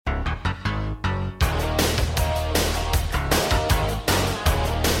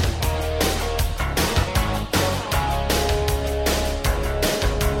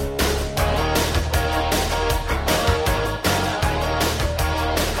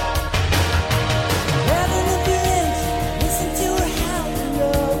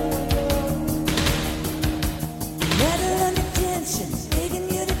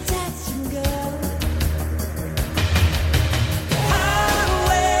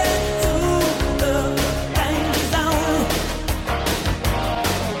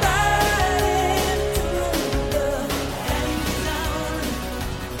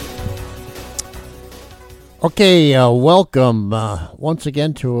Okay, welcome once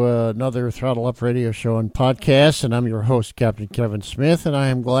again to another Throttle-Up radio show and podcast, and I'm your host, Captain Kevin Smith, and I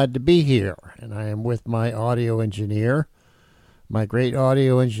am glad to be here. And I am with my audio engineer, my great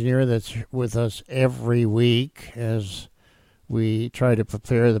audio engineer that's with us every week as we try to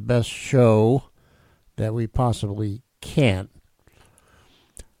prepare the best show that we possibly can.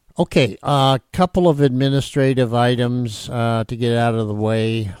 Okay, a couple of administrative items to get out of the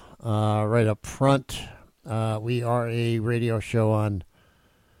way right up front. We are a radio show on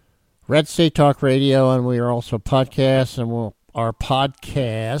Red State Talk Radio, and we are also podcasts, and our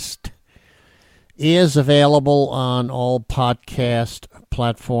podcast is available on all podcast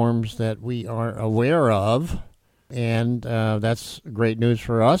platforms that we are aware of, and that's great news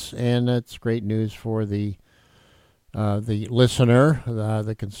for us, and it's great news for the listener,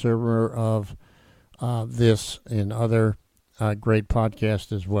 the consumer of this and other great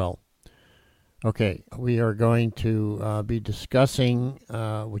podcasts as well. Okay, we are going to be discussing,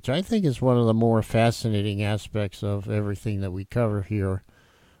 which I think is one of the more fascinating aspects of everything that we cover here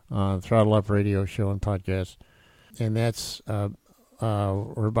on Throttle Up Radio Show and Podcast, and that's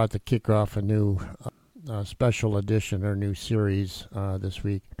we're about to kick off a new special edition or new series this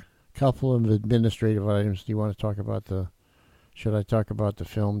week. A couple of administrative items. Do you want to talk about should I talk about the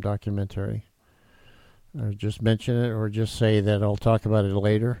film documentary? Or just mention it, or just say that I'll talk about it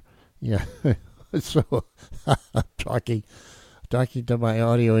later? Yeah. So I'm talking to my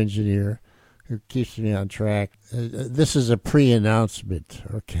audio engineer who keeps me on track. This is a pre-announcement,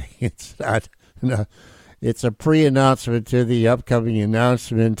 okay? It's not. No, it's a pre-announcement to the upcoming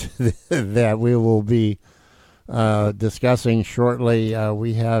announcement that we will be discussing shortly.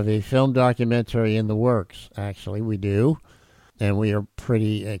 We have a film documentary in the works. Actually, we do, and we are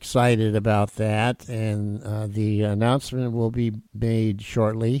pretty excited about that. And the announcement will be made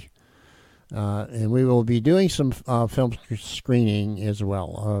shortly. And we will be doing some film screening as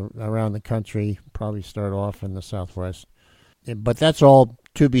well around the country, probably start off in the Southwest. But that's all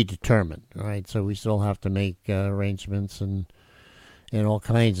to be determined, right? So we still have to make arrangements and all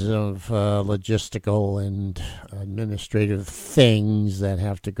kinds of logistical and administrative things that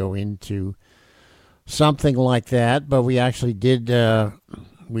have to go into something like that. But we actually did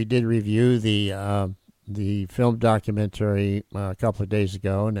review the film documentary a couple of days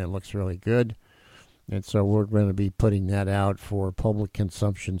ago, and it looks really good. And so we're going to be putting that out for public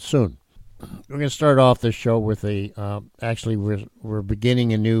consumption soon. We're going to start off this show with actually we're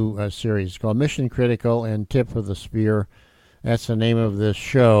beginning a new series called Mission Critical and Tip of the Spear. That's the name of this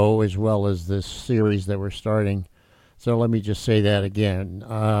show as well as this series that we're starting. So let me just say that again.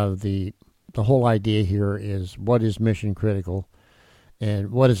 The whole idea here is, what is mission critical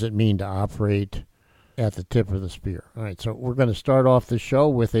and what does it mean to operate at the tip of the spear? All right, so we're going to start off the show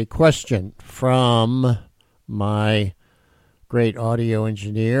with a question from my great audio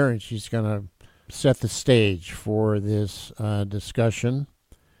engineer, and she's going to set the stage for this discussion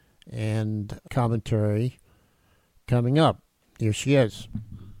and commentary coming up. Here she is.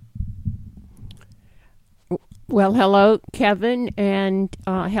 Well, hello, Kevin, and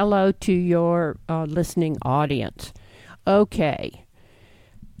hello to your listening audience. Okay,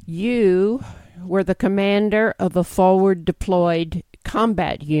 you were the commander of a forward-deployed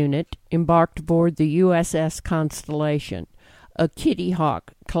combat unit embarked aboard the USS Constellation, a Kitty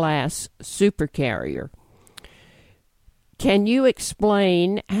Hawk-class supercarrier. Can you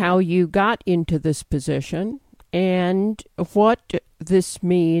explain how you got into this position and what this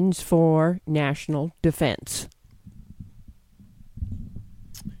means for national defense?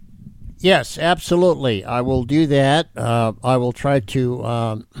 Yes, absolutely. I will do that. I will try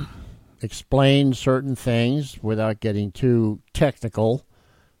to explain certain things without getting too technical,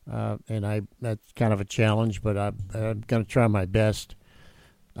 and that's kind of a challenge, but I'm going to try my best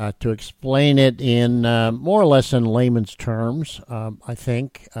to explain it in more or less in layman's terms. I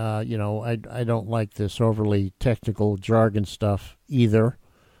think, I don't like this overly technical jargon stuff either.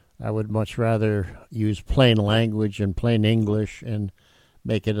 I would much rather use plain language and plain English and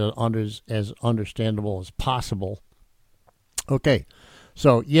make it as understandable as possible. Okay.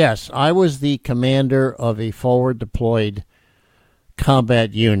 So, yes, I was the commander of a forward-deployed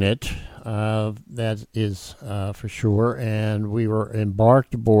combat unit, that is for sure, and we were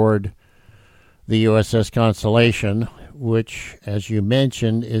embarked aboard the USS Constellation, which, as you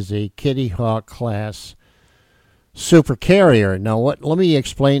mentioned, is a Kitty Hawk-class supercarrier. Now, let me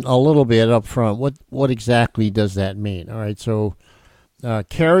explain a little bit up front. What exactly does that mean? All right, so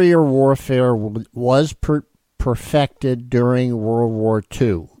carrier warfare was perfected during World War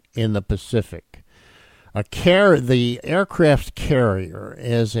II in the Pacific. The aircraft carrier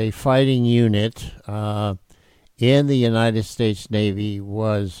as a fighting unit in the United States Navy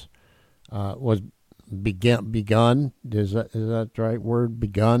was begun. Is that the right word?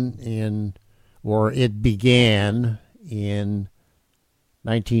 It began in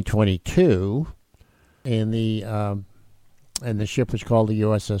 1922, and the ship was called the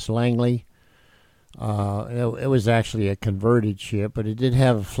USS Langley. It was actually a converted ship, but it did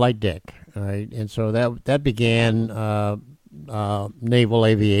have a flight deck, right? And so that began naval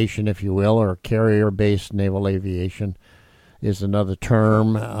aviation, if you will, or carrier-based naval aviation is another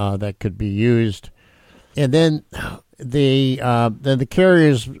term that could be used. And then the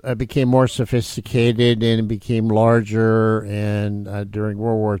carriers became more sophisticated and became larger. And during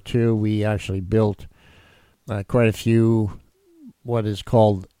World War II, we actually built quite a few what is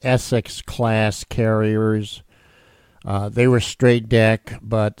called Essex-class carriers. They were straight deck,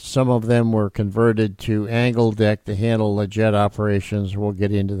 but some of them were converted to angle deck to handle the jet operations. We'll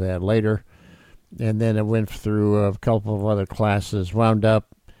get into that later. And then it went through a couple of other classes, wound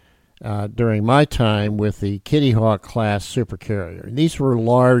up during my time with the Kitty Hawk class supercarrier. These were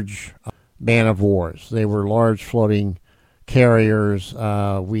large man of wars. They were large floating carriers.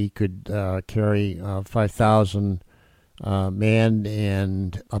 We could carry 5,000 manned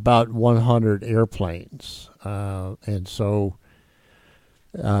and about 100 airplanes. And so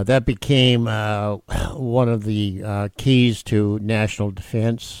that became one of the keys to national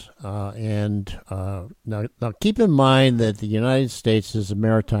defense. And now keep in mind that the United States is a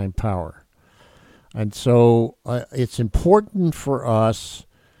maritime power. And so it's important for us,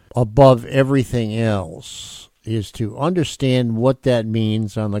 above everything else, is to understand what that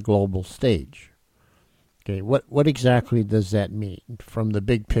means on the global stage. Okay, what exactly does that mean from the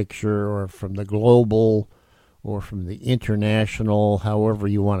big picture or from the global or from the international, however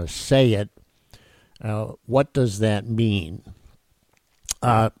you want to say it? What does that mean?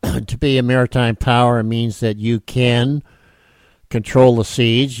 To be a maritime power means that you can control the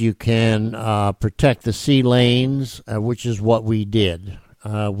seas, you can protect the sea lanes, which is what we did.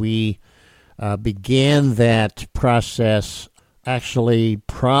 We began that process actually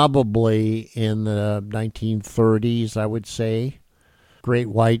probably in the 1930s, I would say. Great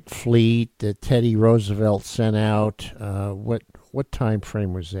White Fleet that Teddy Roosevelt sent out. What time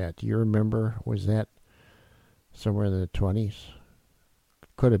frame was that? Do you remember? Was that somewhere in the 20s?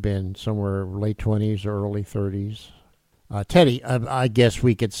 Could have been somewhere late 20s or early 30s. Teddy, I guess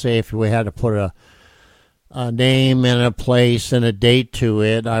we could say, if we had to put a name and a place and a date to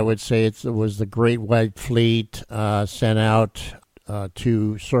it, I would say it was the Great White Fleet sent out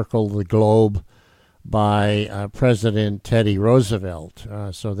to circle the globe by President Teddy Roosevelt.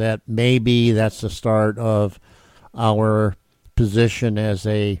 So that maybe that's the start of our position as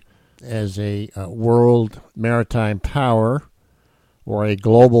a world maritime power or a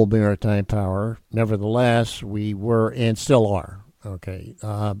global maritime power. Nevertheless, we were and still are. Okay,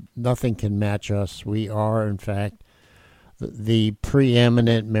 nothing can match us. We are, in fact, the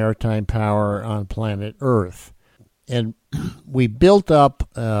preeminent maritime power on planet Earth. And we built up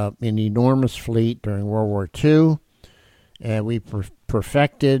an enormous fleet during World War II, and we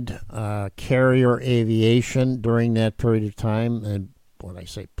perfected carrier aviation during that period of time. And when I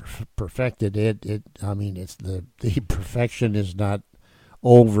say perfected it, I mean it's the perfection is not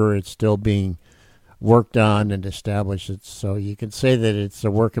over; it's still being worked on and established. So you can say that it's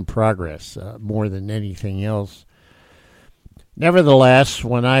a work in progress more than anything else. Nevertheless,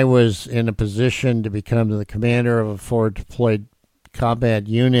 when I was in a position to become the commander of a forward deployed combat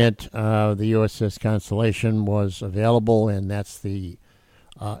unit, the USS Constellation was available, and that's the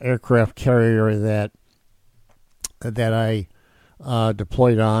aircraft carrier that I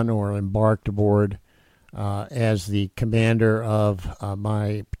deployed on or embarked aboard as the commander of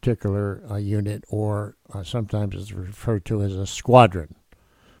my particular unit, or sometimes it's referred to as a squadron.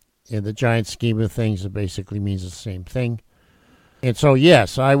 In the giant scheme of things, it basically means the same thing. And so,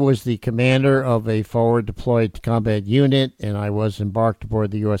 yes, I was the commander of a forward deployed combat unit, and I was embarked aboard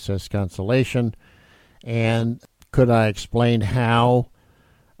the USS Constellation. And could I explain how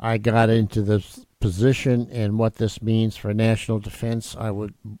I got into this position and what this means for national defense? I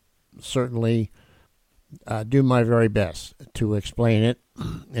would certainly do my very best to explain it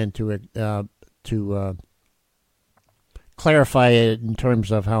and to clarify it in terms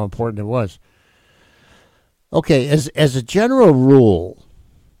of how important it was. Okay, as a general rule,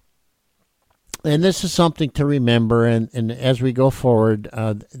 and this is something to remember, and as we go forward,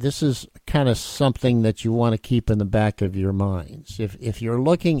 this is kind of something that you want to keep in the back of your minds. If you're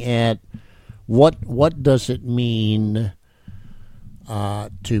looking at what does it mean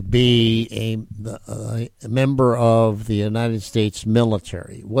to be a member of the United States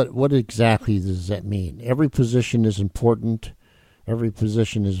military. What exactly does that mean? Every position is important. Every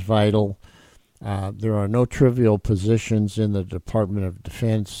position is vital. There are no trivial positions in the Department of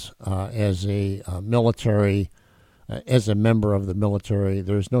Defense as a military, as a member of the military.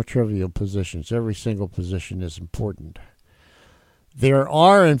 There's no trivial positions. Every single position is important. There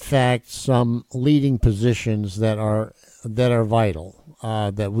are, in fact, some leading positions that are vital,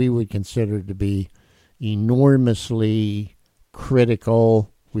 that we would consider to be enormously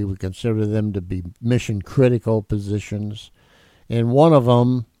critical. We would consider them to be mission critical positions. And one of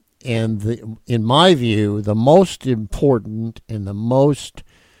them, and in my view, the most important and the most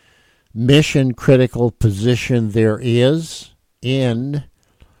mission critical position there is in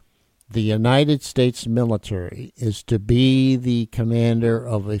the United States military, is to be the commander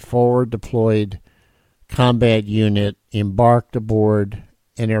of a forward deployed combat unit embarked aboard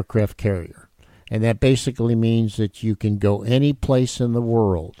an aircraft carrier. And that basically means that you can go any place in the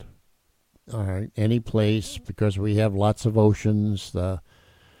world, all right, any place, because we have lots of oceans. The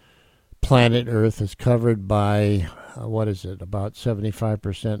planet Earth is covered by, about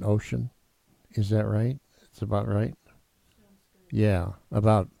 75% ocean? Is that right? It's about right? Yeah,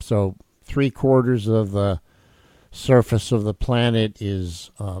 so 3/4 of the surface of the planet is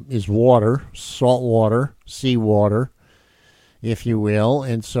water, salt water, seawater, if you will,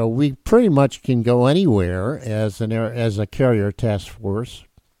 and so we pretty much can go anywhere as a carrier task force.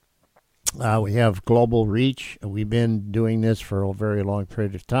 We have global reach. We've been doing this for a very long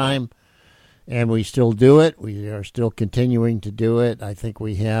period of time, and we still do it. We are still continuing to do it. I think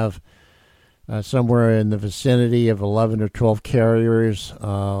we have somewhere in the vicinity of 11 or 12 carriers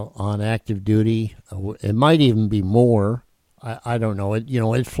on active duty. It might even be more. I don't know.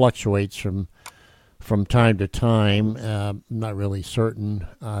 It fluctuates from time to time. I'm not really certain.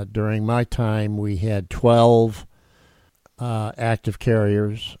 During my time, we had 12 active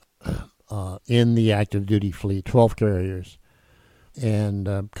carriers in the active duty fleet, 12 carriers, and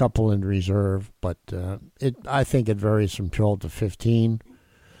a couple in reserve. But I think it varies from 12 to 15.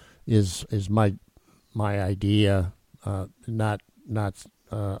 Is my idea. I'm not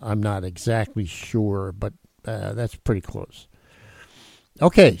exactly sure, but that's pretty close.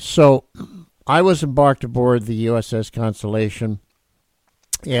 Okay, so I was embarked aboard the USS Constellation,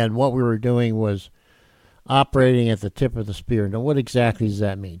 and what we were doing was operating at the tip of the spear. Now, what exactly does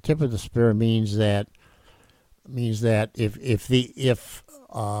that mean? Tip of the spear means that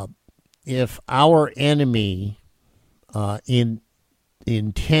if our enemy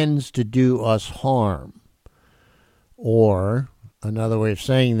intends to do us harm, or another way of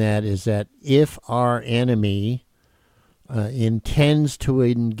saying that is that if our enemy intends to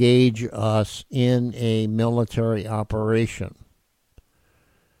engage us in a military operation,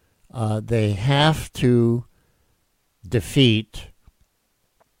 they have to defeat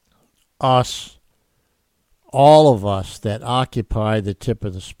us, all of us that occupy the tip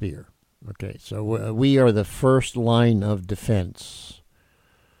of the spear. Okay, so we are the first line of defense.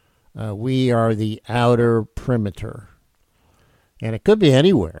 We are the outer perimeter, and it could be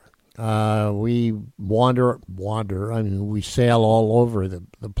anywhere. We wander. I mean, we sail all over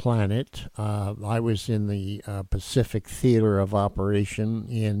the planet. I was in the Pacific Theater of Operation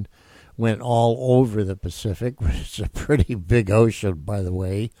and went all over the Pacific, which is a pretty big ocean, by the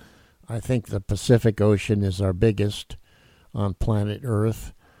way. I think the Pacific Ocean is our biggest on planet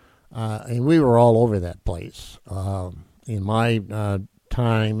Earth, and we were all over that place. In my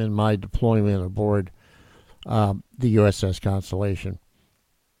time in my deployment aboard the USS Constellation.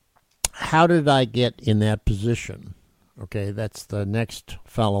 How did I get in that position? Okay, that's the next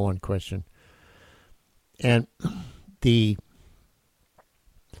follow-on question. And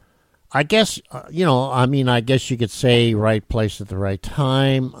I guess you could say right place at the right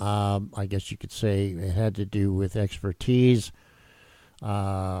time. I guess you could say it had to do with expertise,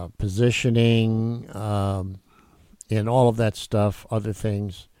 positioning, and all of that stuff, other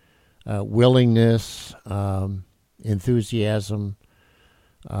things, willingness, enthusiasm,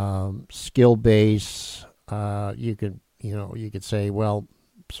 skill base. You could say, well,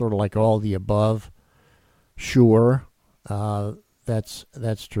 sort of like all the above. Sure, that's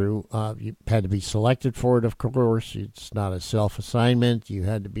true. You had to be selected for it, of course. It's not a self-assignment. You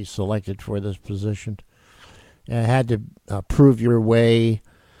had to be selected for this position. You had to prove your way.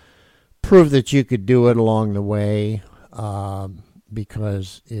 Prove that you could do it along the way,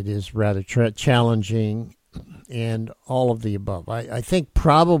 because it is rather challenging, and all of the above. I think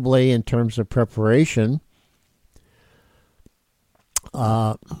probably in terms of preparation,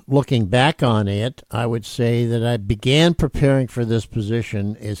 looking back on it, I would say that I began preparing for this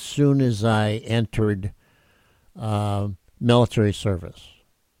position as soon as I entered military service.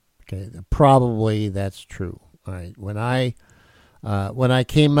 Okay, probably that's true. All right, when I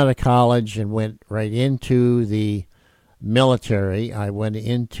came out of college and went right into the military, I went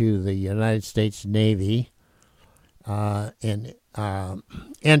into the United States Navy and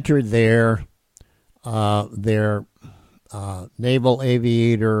entered their Naval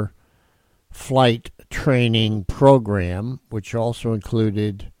Aviator Flight Training Program, which also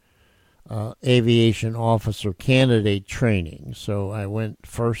included Aviation Officer Candidate Training. So I went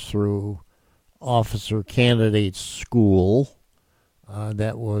first through Officer Candidate School.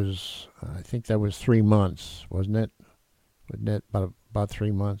 That was, I think that was 3 months, wasn't it? Wasn't it about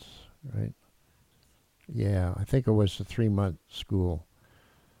 3 months, right? Yeah, I think it was a 3-month school.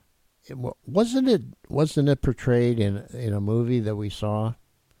 Wasn't it portrayed in a movie that we saw?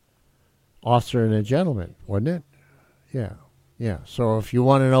 Officer and a Gentleman, wasn't it? Yeah. So if you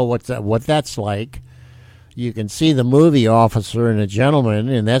want to know what that's like, you can see the movie Officer and a Gentleman,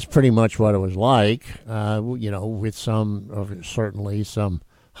 and that's pretty much what it was like. With certainly some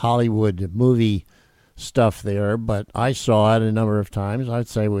Hollywood movie stuff there, but I saw it a number of times. I'd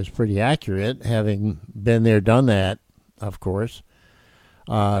say it was pretty accurate, having been there, done that, of course.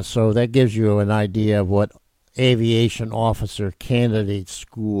 So that gives you an idea of what Aviation Officer Candidate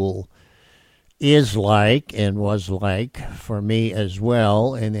School is like and was like for me as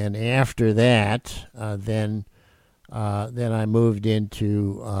well. And then after that, then I moved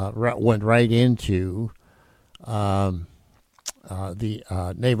into, went right into the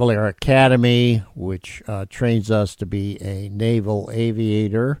Naval Air Academy, which trains us to be a naval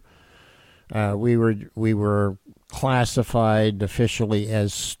aviator. We were classified officially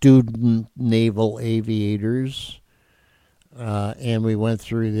as student naval aviators, and we went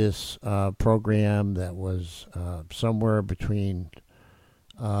through this program that was somewhere between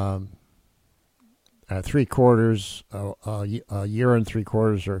 3/4, a year and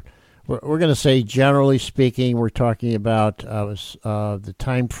 3/4, or we're going to say, generally speaking, we're talking about the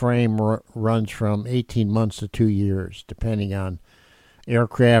time frame runs from 18 months to 2 years, depending on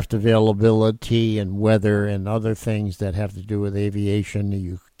aircraft availability and weather and other things that have to do with aviation.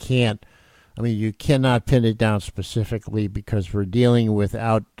 You cannot pin it down specifically because we're dealing with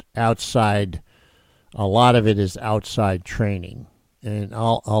outside. A lot of it is outside training, and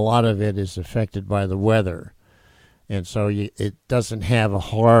a lot of it is affected by the weather. And so it doesn't have a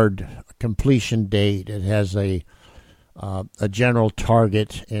hard completion date. It has a general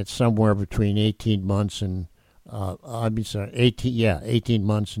target. It's somewhere between 18 months and 18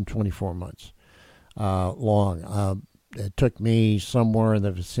 months and 24 months long. It took me somewhere in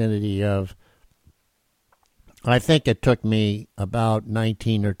the vicinity of, I think it took me about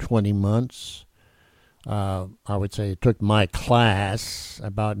 19 or 20 months. I would say it took my class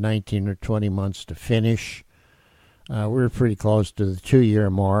about 19 or 20 months to finish. We were pretty close to the 2-year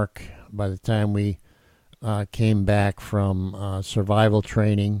mark by the time we came back from survival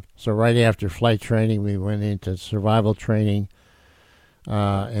training. So right after flight training, we went into survival training,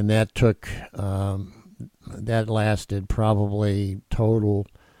 and that lasted probably total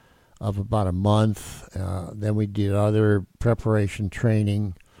of about a month. Then we did other preparation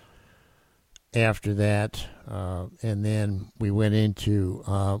training after that, and then we went into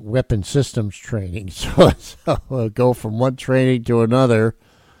weapon systems training. So we'll go from one training to another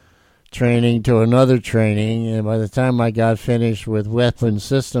training, and by the time I got finished with weapon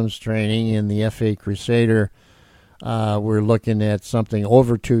systems training in the F-8 Crusader, we're looking at something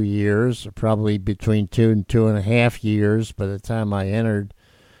over 2 years, probably between 2 and 2.5 years by the time I entered.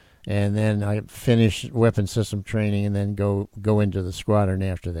 And then I finished weapon system training and then go into the squadron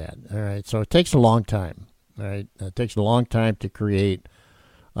after that. All right, so it takes a long time. All right, it takes a long time to create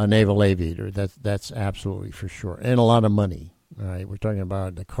a naval aviator. That's absolutely for sure, and a lot of money. All right, we're talking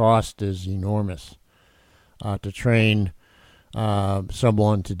about the cost is enormous to train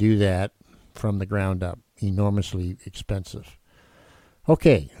someone to do that from the ground up. Enormously expensive.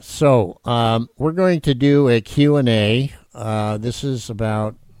 Okay, so we're going to do a Q&A. This is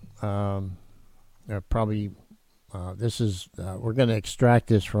about we're going to extract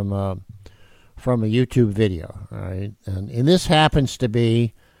this from a YouTube video. All right, and this happens to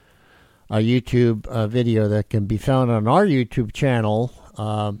be a YouTube video that can be found on our YouTube channel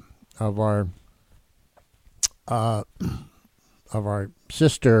of our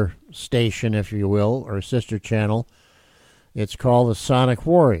sister station, if you will, or sister channel. It's called the Sonic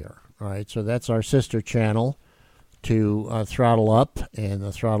Warrior. All right, so that's our sister channel to Throttle-Up and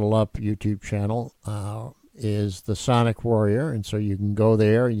the Throttle-Up YouTube channel. is the Sonic Warrior, and so you can go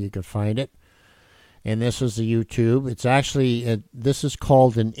there and you can find it. And this is the YouTube. It's actually, this is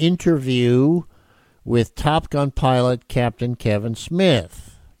called an interview with Top Gun pilot Captain Kevin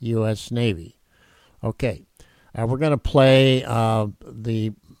Smith, U.S. Navy. Okay, we're going to play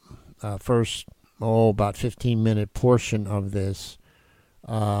the first, about 15-minute portion of this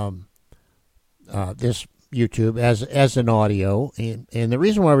this YouTube as an audio, and the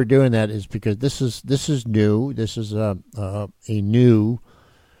reason why we're doing that is because this is new. This is a new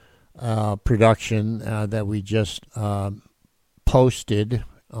production that we just posted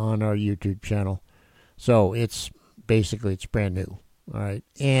on our YouTube channel. So it's brand new. All right,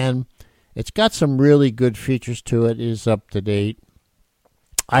 and it's got some really good features to it. It is up to date.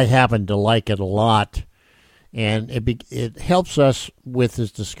 I happen to like it a lot, and it helps us with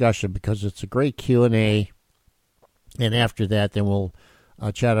this discussion because it's a great Q&A. And after that, then we'll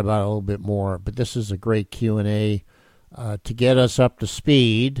chat about it a little bit more. But this is a great Q&A to get us up to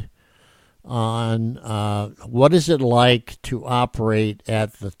speed on what is it like to operate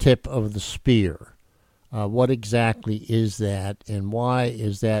at the tip of the spear. What exactly is that, and why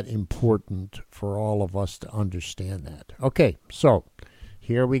is that important for all of us to understand that? Okay, so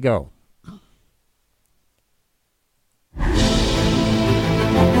here we go.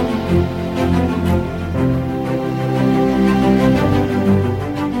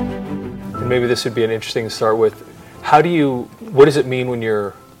 Maybe this would be an interesting to start with. What does it mean when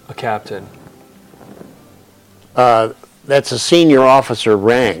you're a captain? That's a senior officer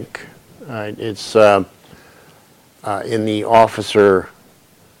rank. It's in the officer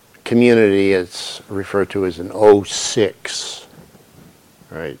community, it's referred to as an 06,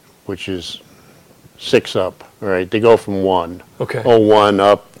 right? Which is 6 up, right? They go from 1. Okay. 01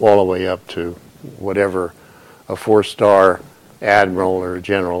 up, all the way up to whatever a 4-star admiral or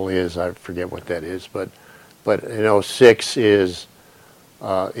general is. I forget what that is, but an 06 is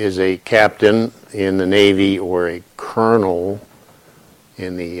a captain in the Navy or a colonel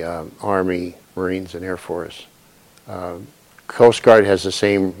in the Army, Marines, and Air Force. Coast Guard has the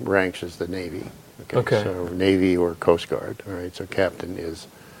same ranks as the Navy. Okay. So Navy or Coast Guard. All right. So captain is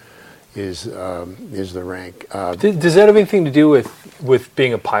the rank. Does that have anything to do with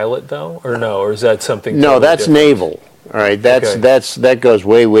being a pilot, though, or no? Or is that something? No, totally that's different? naval. All right. That goes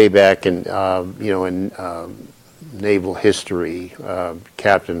way back in in naval history.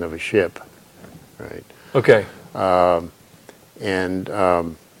 Captain of a ship. Right. Okay. And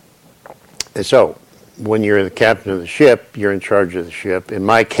so when you're the captain of the ship, you're in charge of the ship. In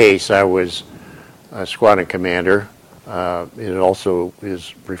my case, I was a squadron commander. It also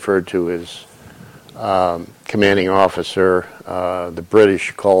is referred to as commanding officer. The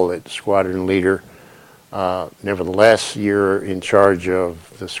British call it squadron leader. Nevertheless, you're in charge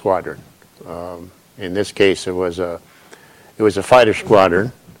of the squadron. In this case, it was a fighter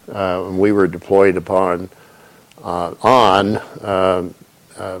squadron, and we were deployed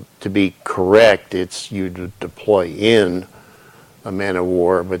to be correct, it's you deploy in a man of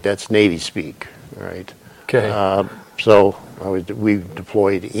war, but that's Navy speak, right? Okay. So we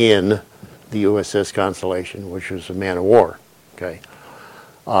deployed in the USS Constellation, which was a man of war. Okay.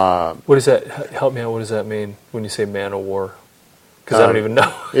 What does that? Help me out. What does that mean when you say man of war? Because I don't even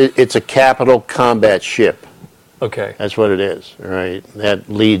know. It's a capital combat ship. Okay. That's what it is. Right. That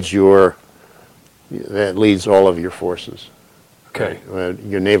leads all of your forces. Okay. Right?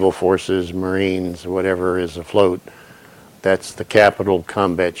 Your naval forces, Marines, whatever is afloat. That's the capital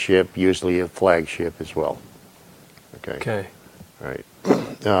combat ship, usually a flagship as well. Okay. Okay. Right.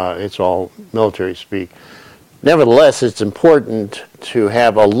 It's all military speak. Nevertheless, it's important to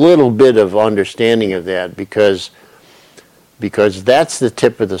have a little bit of understanding of that because that's the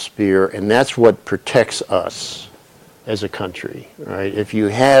tip of the spear, and that's what protects us as a country. Right. If you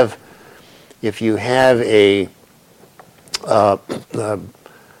have a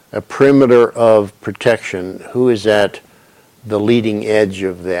perimeter of protection, who is at the leading edge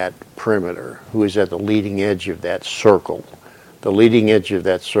of that perimeter? Who is at the leading edge of that circle? The leading edge of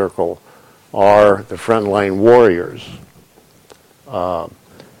that circle are the frontline warriors of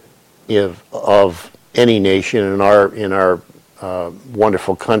any nation. In our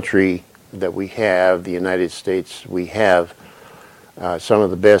wonderful country that we have, the United States, we have some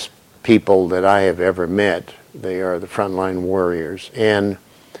of the best people that I have ever met. They are the frontline warriors, and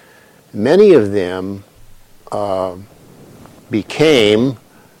many of them became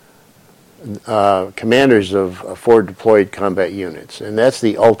commanders of forward deployed combat units, and that's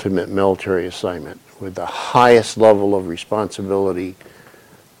the ultimate military assignment with the highest level of responsibility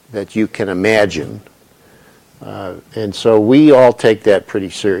that you can imagine. And so we all take that pretty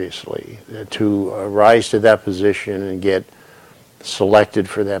seriously. To rise to that position and get selected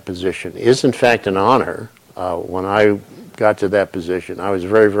for that position is, in fact, an honor. When I got to that position, I was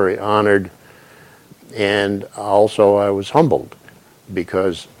very, very honored, and also I was humbled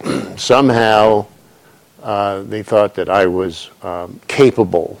because somehow they thought that I was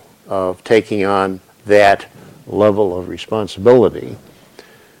capable of taking on that level of responsibility.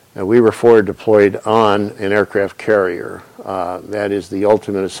 And we were forward deployed on an aircraft carrier. That is the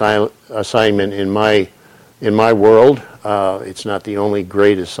ultimate assignment in my world. It's not the only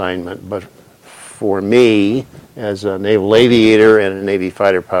great assignment, but for me, as a naval aviator and a Navy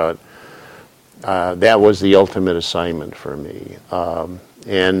fighter pilot, that was the ultimate assignment for me.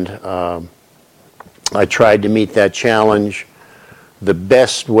 I tried to meet that challenge the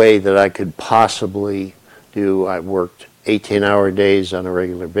best way that I could possibly do. I worked 18-hour days on a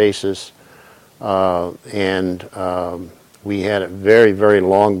regular basis, and we had a very, very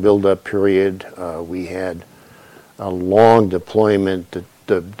long build-up period. We had a long deployment.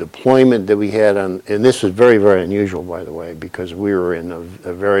 The deployment that we had on, and this was very, very unusual, by the way, because we were in a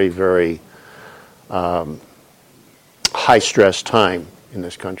very, very high-stress time in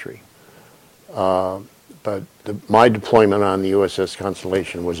this country. But my deployment on the USS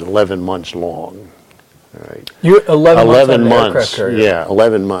Constellation was 11 months long. Right. You 11 months on an months, aircraft carrier. Yeah,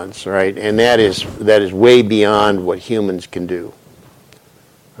 11 months, right? And that is way beyond what humans can do.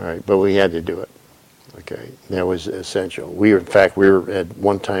 All right, but we had to do it. Okay, that was essential. In fact, we were at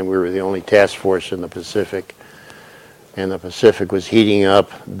one time we were the only task force in the Pacific, and the Pacific was heating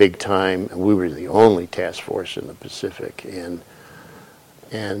up big time, and we were the only task force in the Pacific, and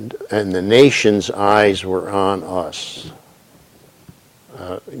the nation's eyes were on us.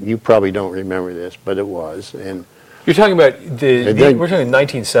 You probably don't remember this, but it was. And you're talking about we're talking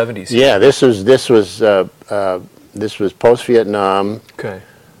 1970s. Yeah, this was post-Vietnam. Okay.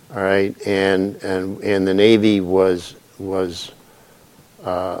 All right, and the Navy was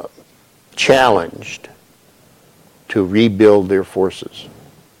challenged to rebuild their forces.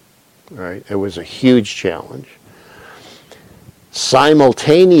 All right, it was a huge challenge.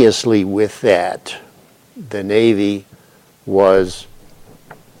 Simultaneously with that, the Navy was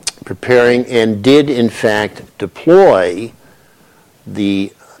preparing and did in fact deploy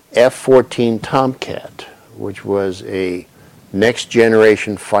the F-14 Tomcat, which was a next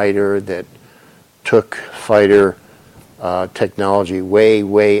generation fighter that took fighter technology way,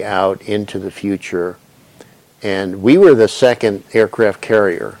 way out into the future. And we were the second aircraft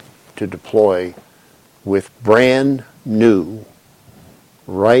carrier to deploy with brand new,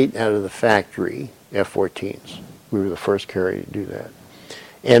 right out of the factory, F-14s. We were the first carrier to do that.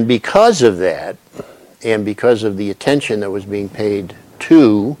 And because of that, and because of the attention that was being paid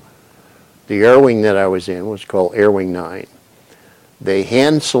to the air wing that I was in, was called Air Wing 9. They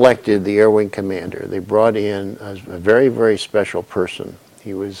hand-selected the air wing commander. They brought in a very, very special person.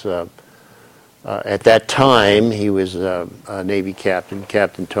 He was, at that time, he was a Navy captain,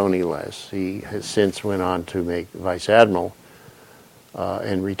 Captain Tony Les. He has since went on to make Vice Admiral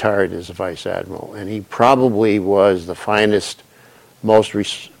and retired as a Vice Admiral. And he probably was the finest, most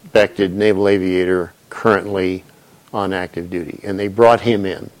respected naval aviator currently on active duty. And they brought him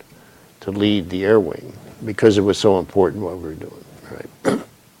in to lead the air wing because it was so important what we were doing. Right.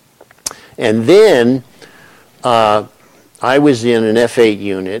 And then I was in an F-8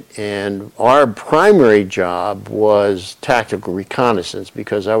 unit, and our primary job was tactical reconnaissance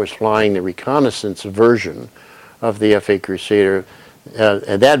because I was flying the reconnaissance version of the F-8 Crusader.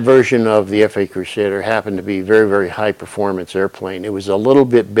 And that version of the F-8 Crusader happened to be a very, very high-performance airplane. It was a little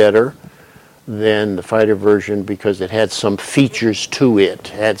bit better than the fighter version because it had some features to it,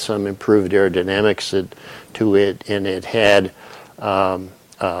 had some improved aerodynamics to it, and it had a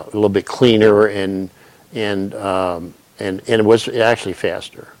little bit cleaner and it was actually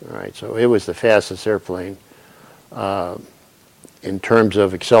faster. Right, so it was the fastest airplane in terms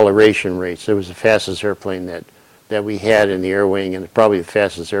of acceleration rates. It was the fastest airplane that we had in the air wing, and probably the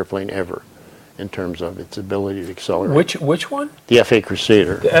fastest airplane ever in terms of its ability to accelerate. Which one? The F-8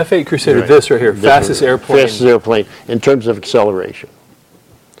 Crusader. The F-8 Crusader. Right. This right here, fastest airplane. Fastest airplane in terms of acceleration.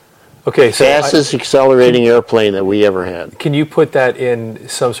 Okay, so fastest accelerating airplane that we ever had. Can you put that in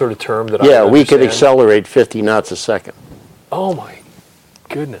some sort of term that I Yeah, we understand? could accelerate 50 knots a second. Oh my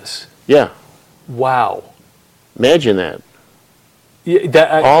goodness. Yeah. Wow. Imagine that.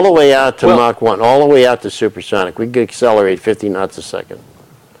 Yeah, all the way out to Mach 1, all the way out to supersonic. We could accelerate 50 knots a second.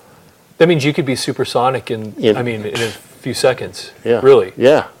 That means you could be supersonic in a few seconds. Yeah. Really?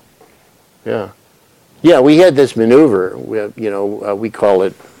 Yeah. Yeah. Yeah, we had this maneuver. We call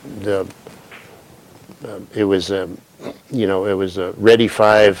it it was a Ready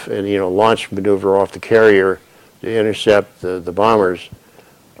 5 and launch maneuver off the carrier to intercept the bombers,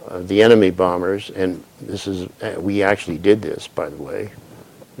 the enemy bombers. And this is we actually did this, by the way.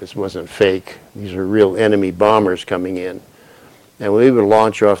 This wasn't fake. These are real enemy bombers coming in, and we would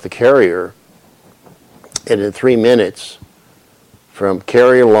launch off the carrier, and in 3 minutes, from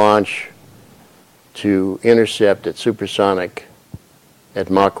carrier launch to intercept at supersonic at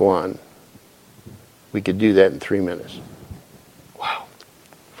Mach 1, we could do that in 3 minutes. Wow.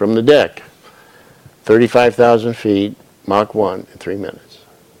 From the deck, 35,000 feet, Mach 1 in 3 minutes.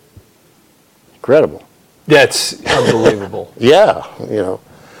 Incredible. That's unbelievable. Yeah,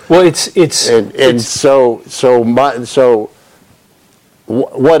 Well, it's so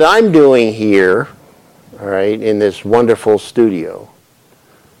what I'm doing here, all right, in this wonderful studio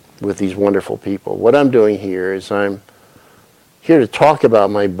with these wonderful people, what I'm doing here is I'm here to talk about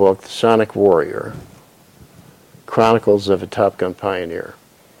my book, The Sonic Warrior, Chronicles of a Top Gun Pioneer.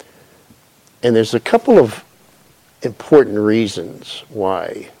 And there's a couple of important reasons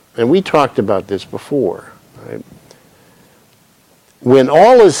why. And we talked about this before, right? When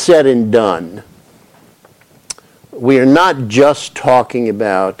all is said and done, we are not just talking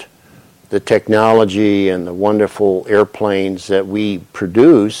about the technology and the wonderful airplanes that we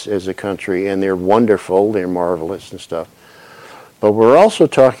produce as a country, and they're wonderful, they're marvelous and stuff, but we're also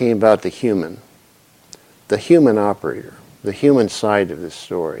talking about the human operator, the human side of this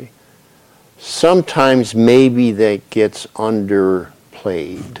story. Sometimes maybe that gets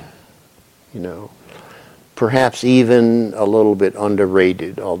underplayed, perhaps even a little bit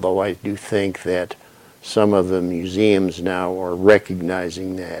underrated, although I do think that some of the museums now are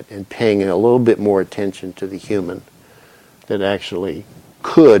recognizing that and paying a little bit more attention to the human that actually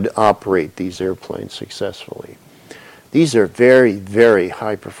could operate these airplanes successfully. These are very, very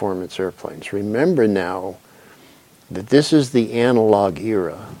high-performance airplanes. Remember now that this is the analog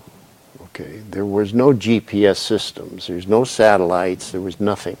era. Okay, there was no GPS systems. There's no satellites. There was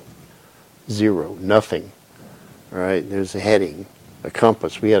nothing. Zero. Nothing. All right, there's a heading, a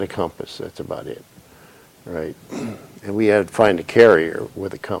compass. We had a compass. That's about it. All right, and we had to find a carrier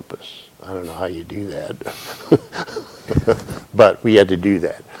with a compass. I don't know how you do that, but we had to do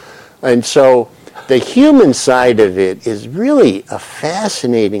that. And so the human side of it is really a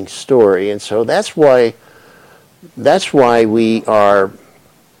fascinating story, and so that's why we are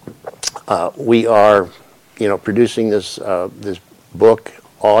producing this this book,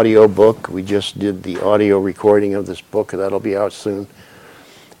 audio book. We just did the audio recording of this book. That'll be out soon.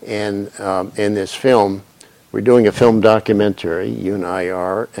 And in this film, we're doing a film documentary, you and I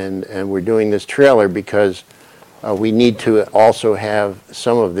are, and we're doing this trailer because we need to also have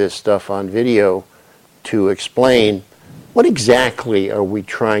some of this stuff on video to explain what exactly are we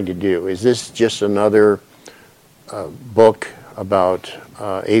trying to do. Is this just another book about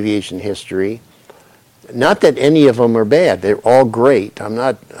aviation history? Not that any of them are bad. They're all great. I'm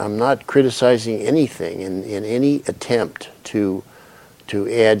not criticizing anything in any attempt to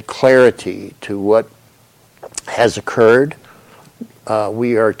add clarity to what has occurred.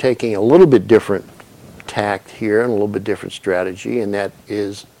 We are taking a little bit different tact here and a little bit different strategy, and that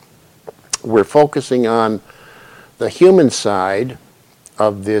is we're focusing on the human side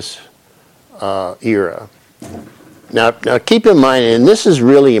of this era. Now keep in mind, and this is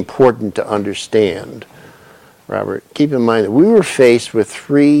really important to understand, Robert, keep in mind that we were faced with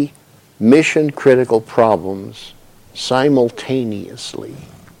 3 mission-critical problems simultaneously,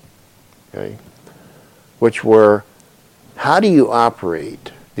 okay, which were, how do you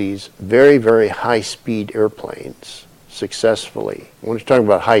operate these very, very high-speed airplanes successfully? When we're talking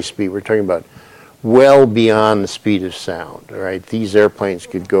about high speed, we're talking about well beyond the speed of sound, all right? These airplanes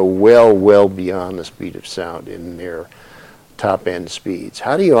could go well beyond the speed of sound in their top-end speeds.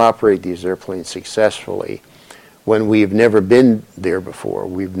 How do you operate these airplanes successfully when we've never been there before?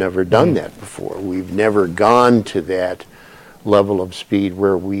 We've never done that before. We've never gone to that level of speed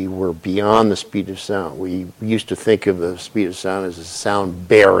where we were beyond the speed of sound. We used to think of the speed of sound as a sound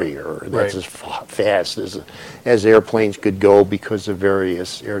barrier. That's as fast as airplanes could go because of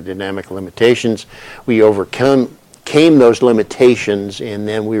various aerodynamic limitations. We overcame those limitations, and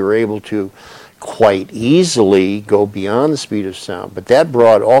then we were able to quite easily go beyond the speed of sound. But that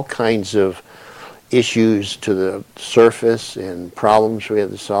brought all kinds of issues to the surface and problems we had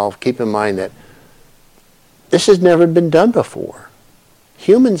to solve. Keep in mind that this has never been done before.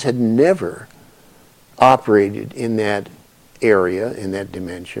 Humans had never operated in that area, in that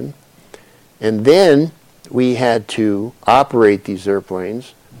dimension. And then we had to operate these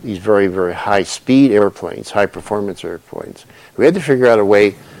airplanes, these very, very high-speed airplanes, high-performance airplanes. We had to figure out a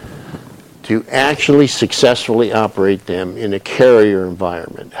way to actually successfully operate them in a carrier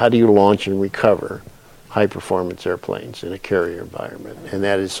environment. How do you launch and recover high-performance airplanes in a carrier environment? And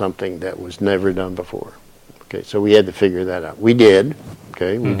that is something that was never done before. Okay, so we had to figure that out. We did.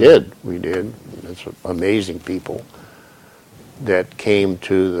 Okay, we did. That's amazing people that came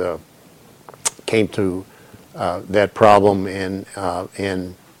to that problem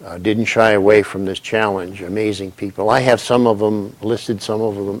and didn't shy away from this challenge. Amazing people. I have some of them listed, some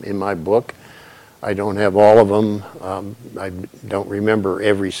of them in my book. I don't have all of them. I don't remember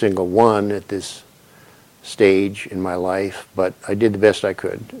every single one at this stage in my life, but I did the best I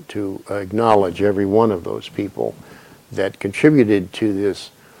could to acknowledge every one of those people that contributed to this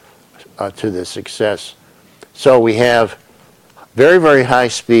success. So we have very, very high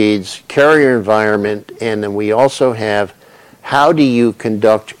speeds, carrier environment, and then we also have how do you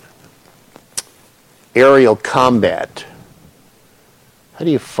conduct aerial combat? How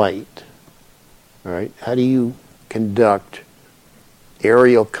do you fight? All right? How do you conduct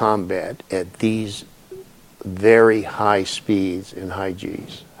aerial combat at these very high speeds and high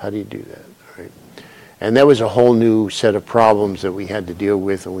Gs? How do you do that? All right? And that was a whole new set of problems that we had to deal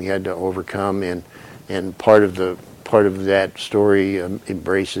with and we had to overcome. And part of that story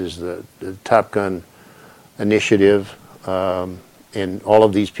embraces the Top Gun initiative, and all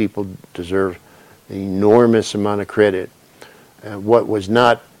of these people deserve an enormous amount of credit. What was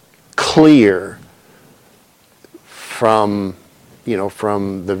not clear from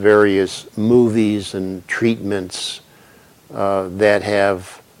the various movies and treatments that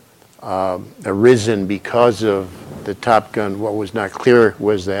have arisen because of the Top Gun, what was not clear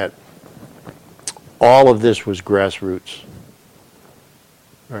was that all of this was grassroots.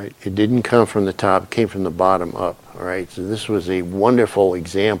 Right? It didn't come from the top, it came from the bottom up. All right? So this was a wonderful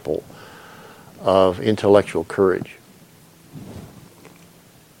example of intellectual courage.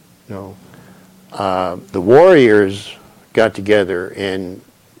 The warriors got together and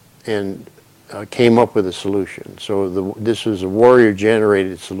came up with a solution. So this was a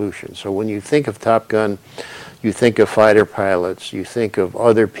warrior-generated solution. So when you think of Top Gun, you think of fighter pilots, you think of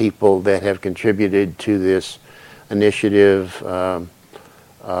other people that have contributed to this initiative, and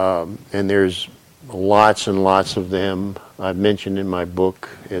there's lots and lots of them. I've mentioned in my book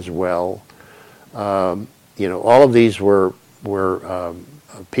as well. All of these were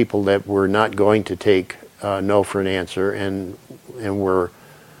people that were not going to take no for an answer, and were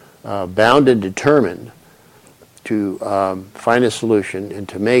bound and determined to find a solution and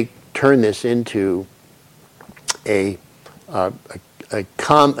to turn this into a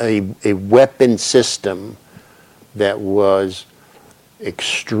weapon system that was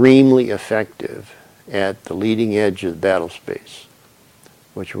extremely effective at the leading edge of battle space,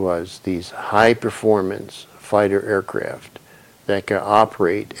 which was these high-performance fighter aircraft that can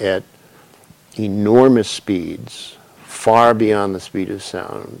operate at enormous speeds, far beyond the speed of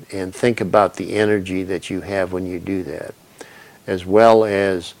sound, and think about the energy that you have when you do that, as well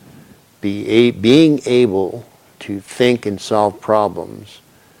as being able to think and solve problems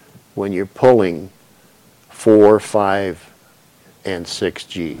when you're pulling 4, 5, and 6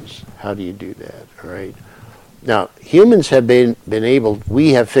 Gs. How do you do that? All right. Now, humans have been able.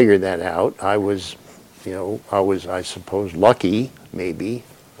 We have figured that out. I was, I suppose, lucky, maybe,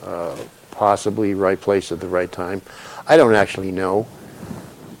 possibly right place at the right time. I don't actually know,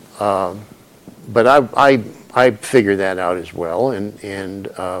 but I figured that out as well, and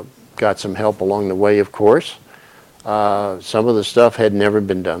got some help along the way, of course. Some of the stuff had never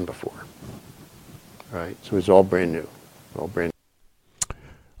been done before. Right. So it's all brand new.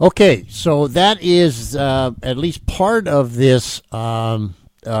 Okay, so that is at least part of this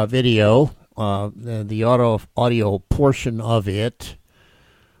video, the audio portion of it,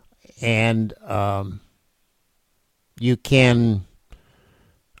 and you can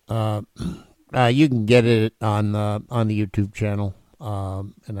get it on the YouTube channel,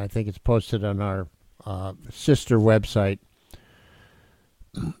 and I think it's posted on our sister website.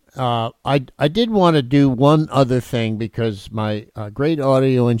 I did want to do one other thing because my great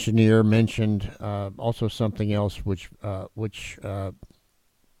audio engineer mentioned also something else, which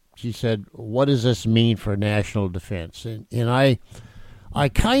she said, "What does this mean for national defense?" And I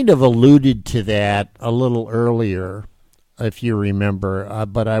kind of alluded to that a little earlier, if you remember,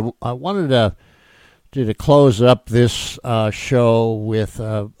 but I wanted to close up this show with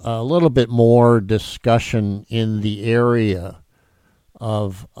a little bit more discussion in the area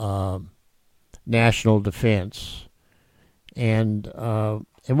of national defense, and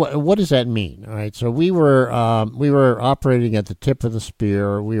what does that mean? All right, so we were operating at the tip of the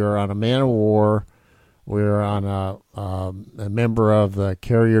spear. We were on a man of war We're on a member of the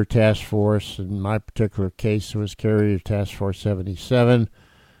Carrier Task Force. In my particular case, it was Carrier Task Force 77,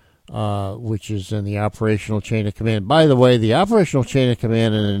 which is in the operational chain of command. By the way, the operational chain of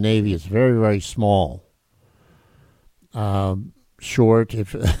command in the Navy is very, very small. Short,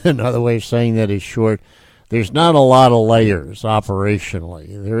 if another way of saying that is short. There's not a lot of layers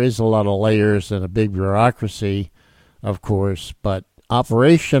operationally. There is a lot of layers and a big bureaucracy, of course, but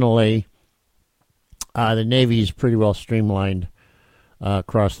operationally, the Navy is pretty well streamlined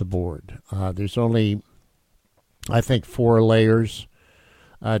across the board. There's only, I think, 4 layers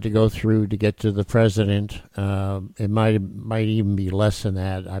to go through to get to the president. It might even be less than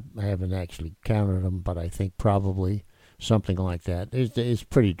that. I haven't actually counted them, but I think probably something like that. It's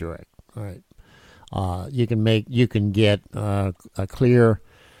pretty direct. All right. You can get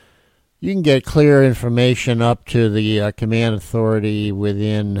clear information up to the command authority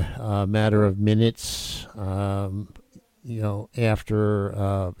within a matter of minutes. After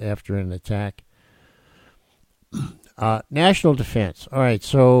an attack. National defense. All right,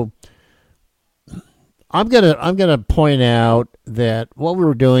 so I'm gonna point out that what we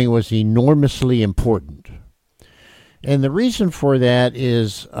were doing was enormously important, and the reason for that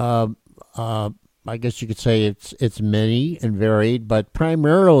is, I guess you could say it's many and varied, but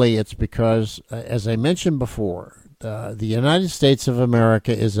primarily it's because, as I mentioned before, the United States of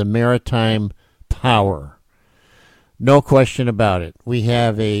America is a maritime power. No question about it. We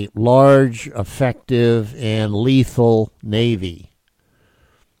have a large, effective, and lethal Navy.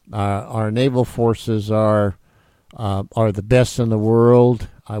 Our naval forces are the best in the world.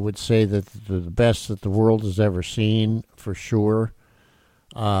 I would say that they're the best that the world has ever seen, for sure.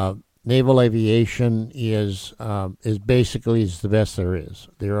 Naval aviation is basically the best there is.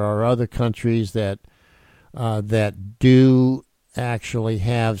 There are other countries that do actually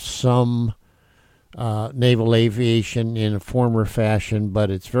have some naval aviation in a form or fashion,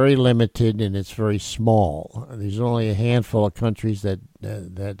 but it's very limited and it's very small. There's only a handful of countries that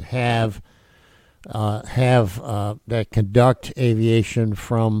conduct aviation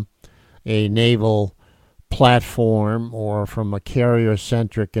from a naval platform or from a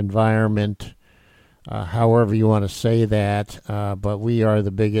carrier-centric environment, however you want to say that, but we are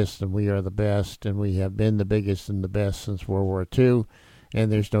the biggest and we are the best, and we have been the biggest and the best since World War II, and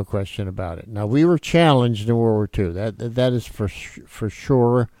there's no question about it. Now, we were challenged in World War II. That is for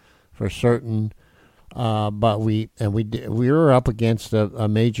sure, for certain, but we were up against a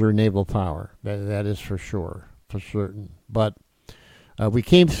major naval power. That is for sure, for certain. But we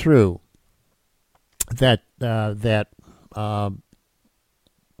came through that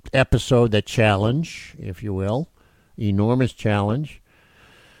episode, that challenge, if you will, enormous challenge,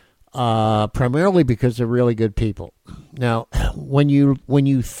 primarily because they're really good people. Now, when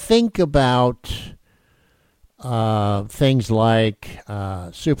you think about things like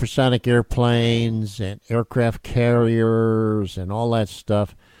supersonic airplanes and aircraft carriers and all that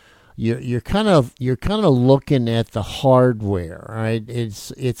stuff, you're kind of looking at the hardware, right?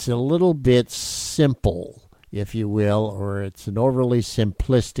 It's a little bit simple, if you will, or it's an overly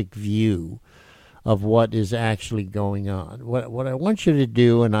simplistic view of what is actually going on. What I want you to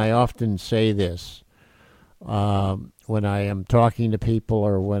do, and I often say this when I am talking to people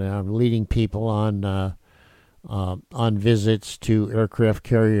or when I'm leading people on visits to aircraft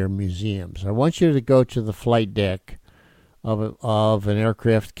carrier museums, I want you to go to the flight deck of an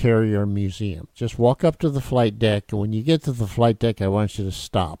aircraft carrier museum. Just walk up to the flight deck, and when you get to the flight deck, I want you to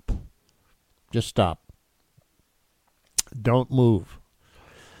stop. Just stop. Don't move.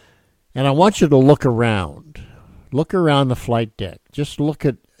 And I want you to look around. Look around the flight deck. Just look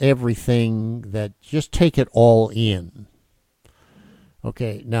at everything just take it all in.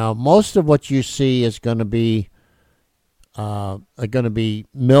 Okay, now most of what you see is going to be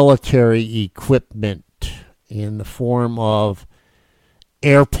military equipment in the form of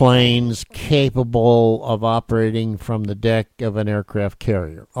airplanes capable of operating from the deck of an aircraft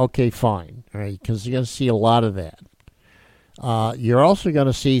carrier. Okay, fine. All right, because you're going to see a lot of that. You're also going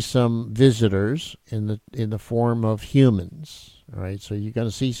to see some visitors in the form of humans. All right, so you're going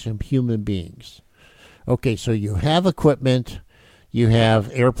to see some human beings. Okay, so you have equipment, you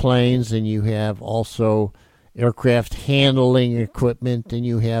have airplanes, and you have also aircraft handling equipment, and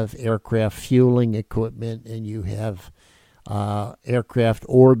you have aircraft fueling equipment, and you have aircraft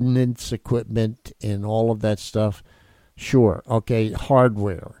ordnance equipment, and all of that stuff. Sure, okay,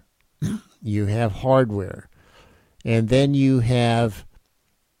 hardware. You have hardware. And then you have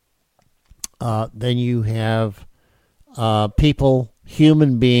people,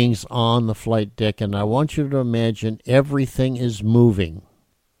 human beings on the flight deck, and I want you to imagine everything is moving.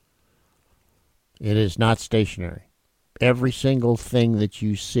 It is not stationary. Every single thing that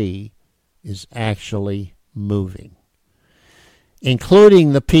you see is actually moving,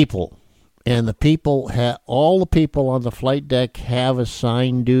 including the people. And the people, all the people on the flight deck have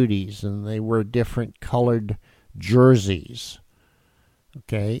assigned duties, and they wear different colored jerseys.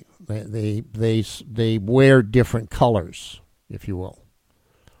 Okay, they wear different colors, if you will.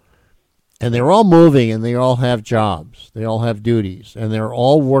 And they're all moving, and they all have jobs. They all have duties, and they're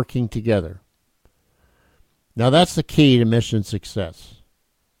all working together. Now, that's the key to mission success.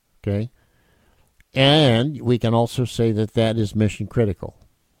 Okay? And we can also say that that is mission critical.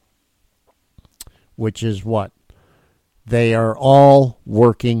 Which is what? They are all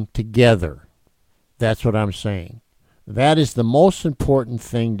working together. That's what I'm saying. That is the most important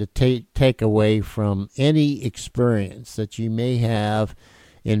thing to take away from any experience that you may have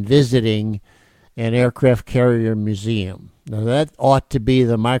in visiting an aircraft carrier museum. Now, that ought to be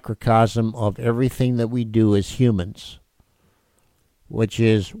the microcosm of everything that we do as humans, which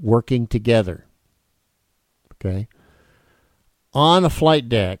is working together. Okay? On a flight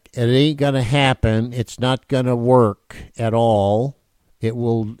deck, it ain't going to happen. It's not going to work at all. It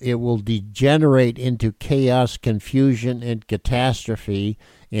will degenerate into chaos, confusion, and catastrophe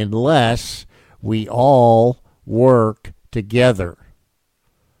unless we all work together.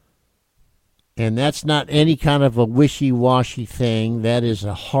 And that's not any kind of a wishy-washy thing. That is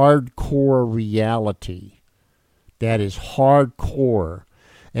a hardcore reality. That is hardcore.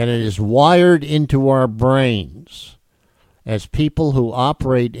 And it is wired into our brains as people who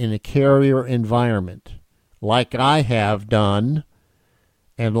operate in a carrier environment, like I have done,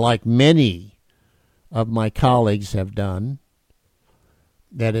 and like many of my colleagues have done.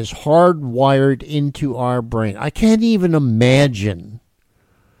 That is hardwired into our brain. I can't even imagine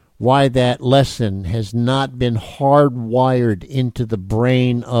why that lesson has not been hardwired into the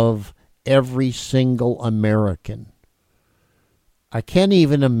brain of every single American. I can't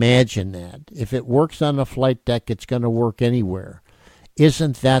even imagine that. If it works on a flight deck, it's going to work anywhere.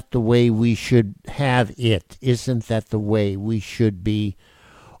 Isn't that the way we should have it? Isn't that the way we should be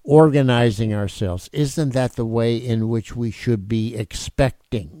organizing ourselves? Isn't that the way in which we should be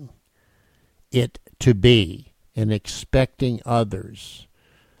expecting it to be, and expecting others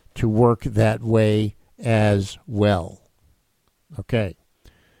to work that way as well? Okay.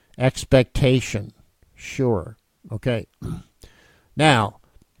 Expectation. Sure. Okay. Now,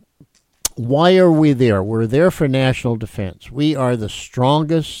 why are we there? We're there for national defense. We are the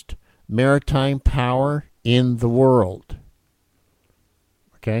strongest maritime power in the world.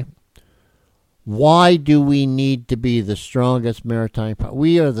 Okay? Why do we need to be the strongest maritime power?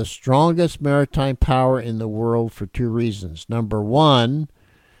 We are the strongest maritime power in the world for two reasons. Number one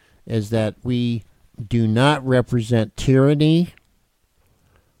is that we do not represent tyranny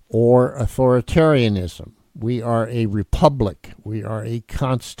or authoritarianism. We are a republic. We are a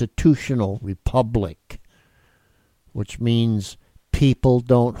constitutional republic, which means people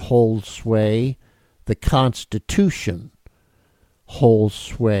don't hold sway. The Constitution holds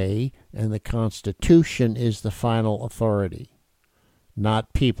sway, and the Constitution is the final authority,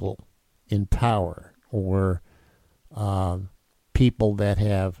 not people in power or people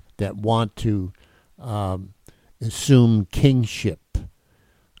that want to assume kingship.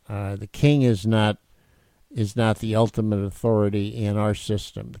 The king is not the ultimate authority in our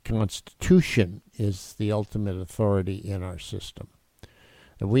system. The Constitution is the ultimate authority in our system.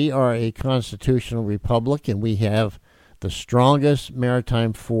 And we are a constitutional republic, and we have the strongest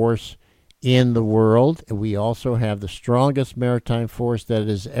maritime force in the world. And we also have the strongest maritime force that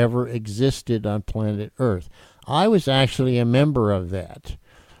has ever existed on planet Earth. I was actually a member of that,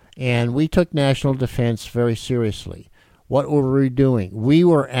 and we took national defense very seriously. What were we doing? We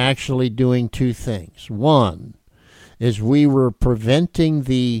were actually doing two things. One is we were preventing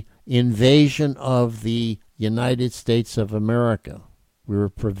the invasion of the United States of America. We were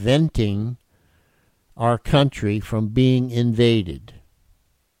preventing our country from being invaded.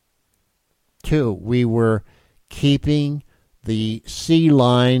 Two, we were keeping the sea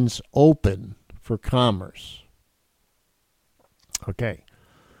lines open for commerce. Okay.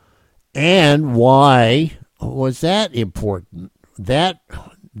 And why was that important? That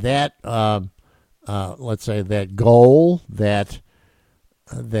let's say that goal, that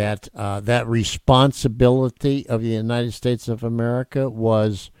responsibility of the United States of America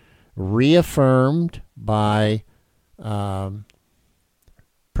was reaffirmed by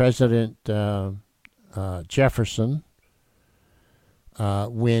President Jefferson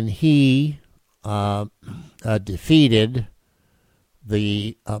when he defeated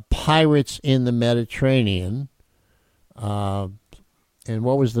the pirates in the Mediterranean. And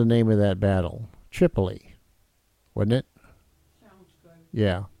what was the name of that battle? Tripoli, wasn't it? Sounds good.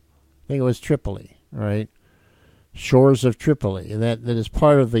 Yeah, I think it was Tripoli, right? Shores of Tripoli. And that is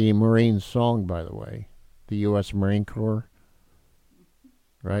part of the Marine song, by the way, the U.S. Marine Corps,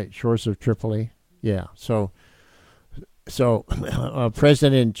 right? Shores of Tripoli. Yeah, so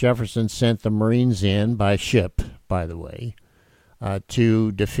President Jefferson sent the Marines in by ship, by the way,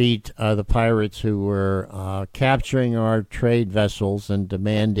 to defeat the pirates who were capturing our trade vessels and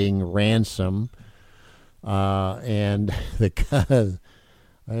demanding ransom. And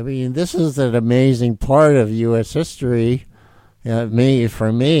I mean, this is an amazing part of U.S. history.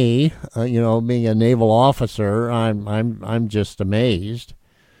 For me, being a naval officer, I'm just amazed.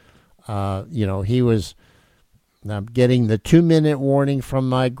 He was getting the 2-minute warning from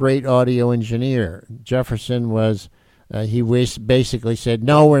my great audio engineer. Jefferson was. He basically said,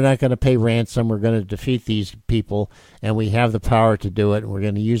 no, we're not going to pay ransom. We're going to defeat these people, and we have the power to do it. And we're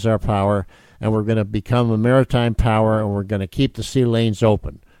going to use our power, and we're going to become a maritime power, and we're going to keep the sea lanes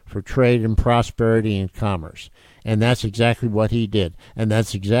open for trade and prosperity and commerce. And that's exactly what he did. And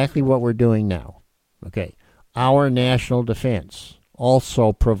that's exactly what we're doing now. Okay. Our national defense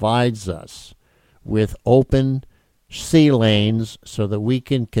also provides us with open sea lanes so that we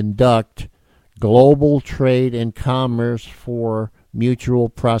can conduct global trade and commerce for mutual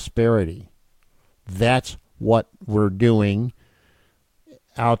prosperity. That's what we're doing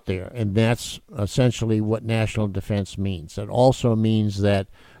out there, and that's essentially what national defense means. It also means that,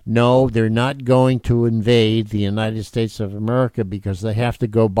 no, they're not going to invade the United States of America because they have to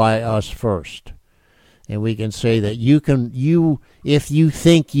go by us first. And we can say that if you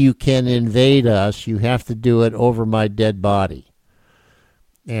think you can invade us, you have to do it over my dead body.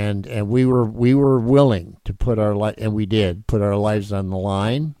 And we were willing to put we did put our lives on the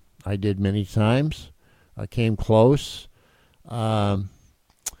line. I did many times. I came close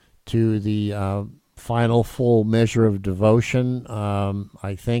to the final full measure of devotion.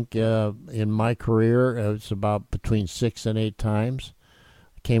 I think in my career it's about between 6 and 8 times.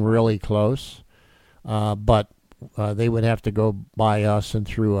 I came really close, but they would have to go by us and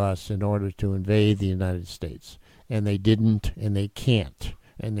through us in order to invade the United States, and they didn't, and they can't.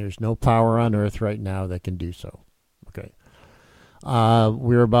 And there's no power on earth right now that can do so. Okay.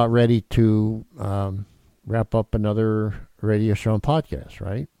 We're about ready to wrap up another radio show and podcast,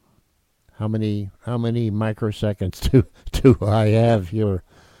 right? How many microseconds do I have here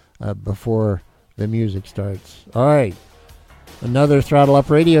before the music starts? All right. Another Throttle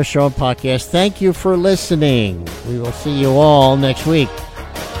Up radio show and podcast. Thank you for listening. We will see you all next week.